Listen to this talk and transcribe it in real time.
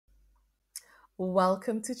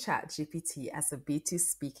Welcome to Chatgpt as a B2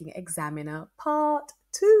 Speaking Examiner Part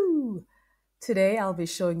 2. Today I'll be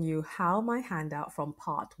showing you how my handout from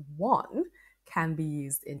Part 1 can be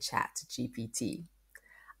used in Chatgpt.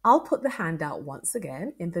 I'll put the handout once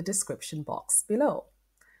again in the description box below.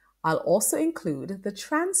 I'll also include the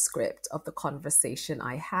transcript of the conversation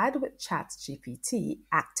I had with Chatgpt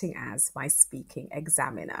acting as my speaking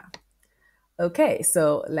examiner. Okay,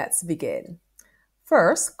 so let's begin.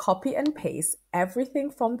 First, copy and paste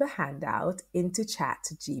everything from the handout into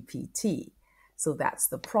Chatgpt. So that's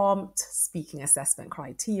the prompt, speaking assessment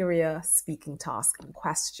criteria, speaking task and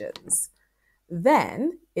questions.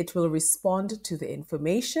 Then it will respond to the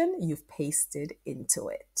information you've pasted into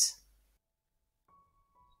it.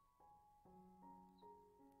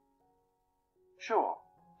 Sure,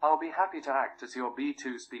 I'll be happy to act as your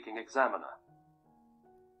B2 speaking examiner.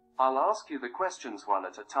 I'll ask you the questions one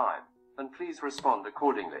at a time, and please respond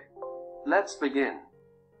accordingly. Let's begin.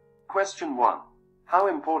 Question 1. How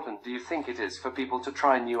important do you think it is for people to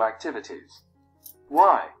try new activities?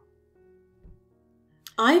 Why?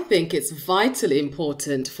 I think it's vitally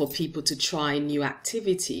important for people to try new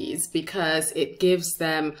activities because it gives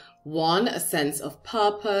them, one, a sense of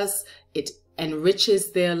purpose, it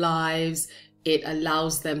enriches their lives, it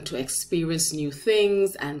allows them to experience new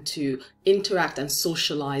things and to interact and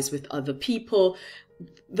socialize with other people.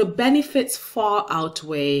 The benefits far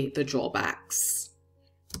outweigh the drawbacks.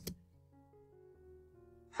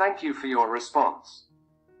 Thank you for your response.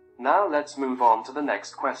 Now let's move on to the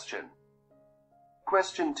next question.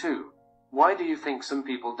 Question 2. Why do you think some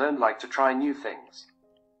people don't like to try new things?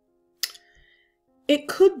 It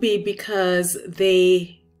could be because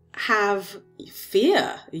they have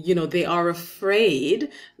fear. They are afraid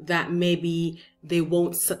that maybe they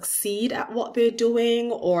won't succeed at what they're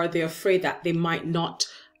doing, or they're afraid that they might not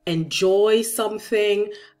enjoy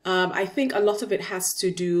something. I think a lot of it has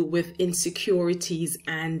to do with insecurities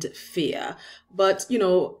and fear. But,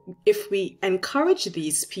 if we encourage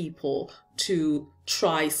these people to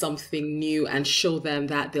try something new and show them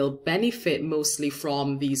that they'll benefit mostly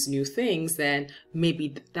from these new things, then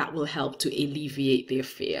maybe that will help to alleviate their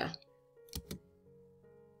fear.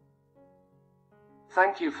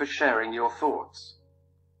 Thank you for sharing your thoughts.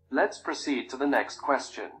 Let's proceed to the next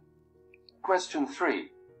question. Question 3.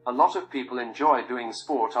 A lot of people enjoy doing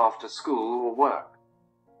sport after school or work.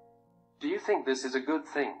 Do you think this is a good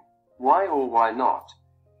thing? Why or why not?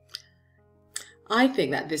 I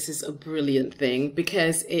think that this is a brilliant thing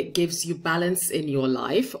because it gives you balance in your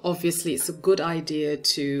life. Obviously, it's a good idea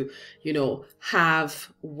to,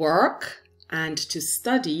 have work and to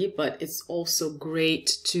study, but it's also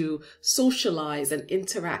great to socialize and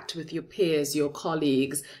interact with your peers, your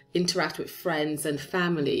colleagues, interact with friends and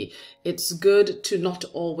family. It's good to not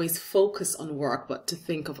always focus on work, but to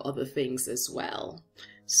think of other things as well.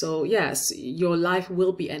 So yes, your life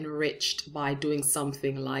will be enriched by doing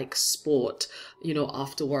something like sport,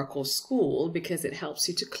 after work or school, because it helps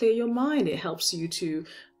you to clear your mind. It helps you to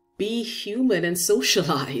be human and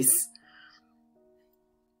socialize.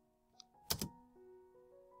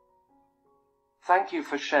 Thank you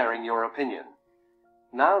for sharing your opinion.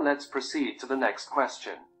 Now let's proceed to the next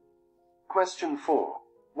question. Question 4.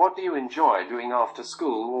 What do you enjoy doing after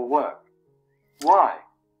school or work? Why?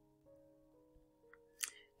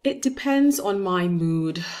 It depends on my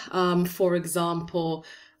mood. For example,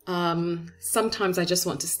 sometimes I just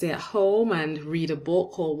want to stay at home and read a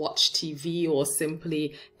book or watch TV or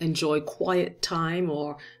simply enjoy quiet time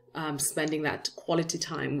or spending that quality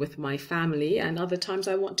time with my family. And other times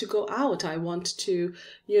I want to go out. I want to,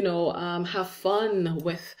 have fun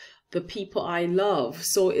with the people I love.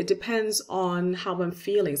 So it depends on how I'm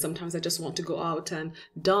feeling. Sometimes I just want to go out and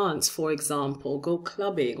dance, for example, go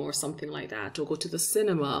clubbing or something like that, or go to the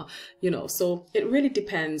cinema, so it really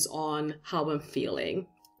depends on how I'm feeling.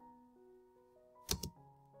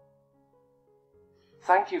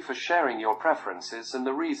 Thank you for sharing your preferences and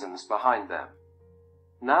the reasons behind them.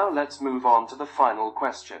 Now let's move on to the final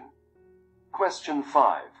question. Question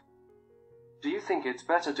 5. Do you think it's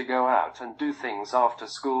better to go out and do things after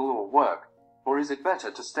school or work, or is it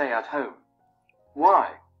better to stay at home?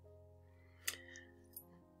 Why?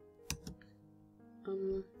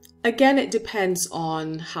 Again, it depends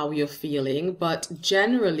on how you're feeling, but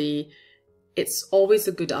generally, it's always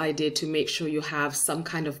a good idea to make sure you have some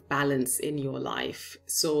kind of balance in your life.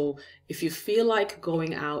 So if you feel like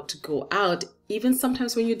going out, go out, even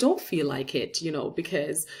sometimes when you don't feel like it,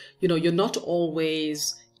 because, you're not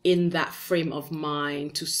always in that frame of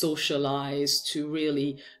mind to socialize, to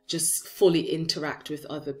really just fully interact with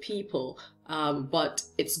other people. but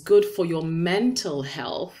it's good for your mental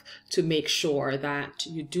health to make sure that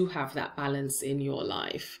you do have that balance in your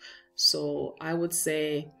life. So I would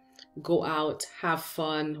say go out, have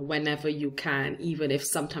fun whenever you can, even if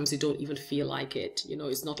sometimes you don't even feel like it. You know,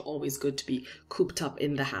 it's not always good to be cooped up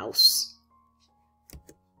in the house.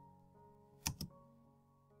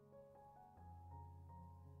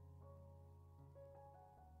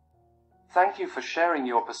 Thank you for sharing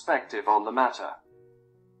your perspective on the matter.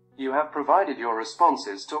 You have provided your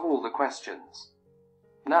responses to all the questions.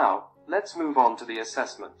 Now, let's move on to the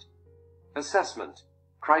assessment. Assessment.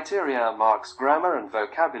 Criteria: marks grammar and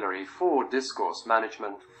vocabulary, 4 discourse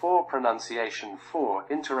management, 4 pronunciation, 4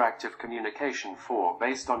 interactive communication, 4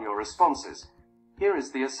 based on your responses. Here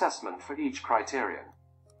is the assessment for each criterion.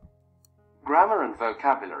 Grammar and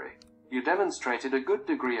vocabulary. You demonstrated a good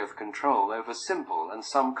degree of control over simple and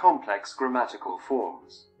some complex grammatical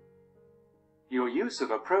forms. Your use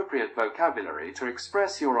of appropriate vocabulary to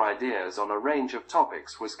express your ideas on a range of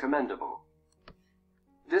topics was commendable.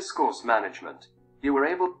 Discourse management. You were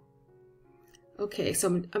able... Okay,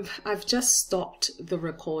 so I've just stopped the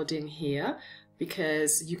recording here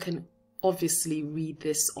because you can obviously read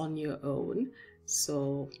this on your own.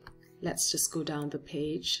 So let's just go down the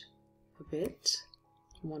page a bit.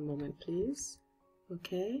 One moment, please.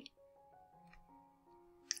 Okay.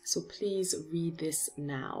 So please read this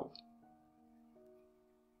now.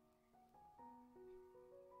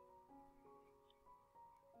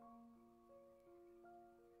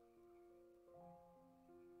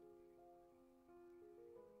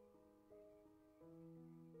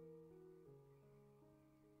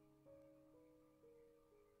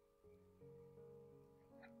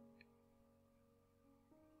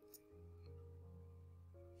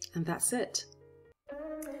 And that's it.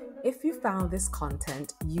 If you found this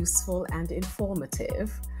content useful and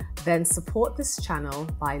informative, then support this channel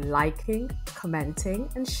by liking, commenting,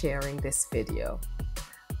 and sharing this video.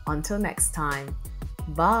 Until next time,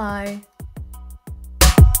 bye!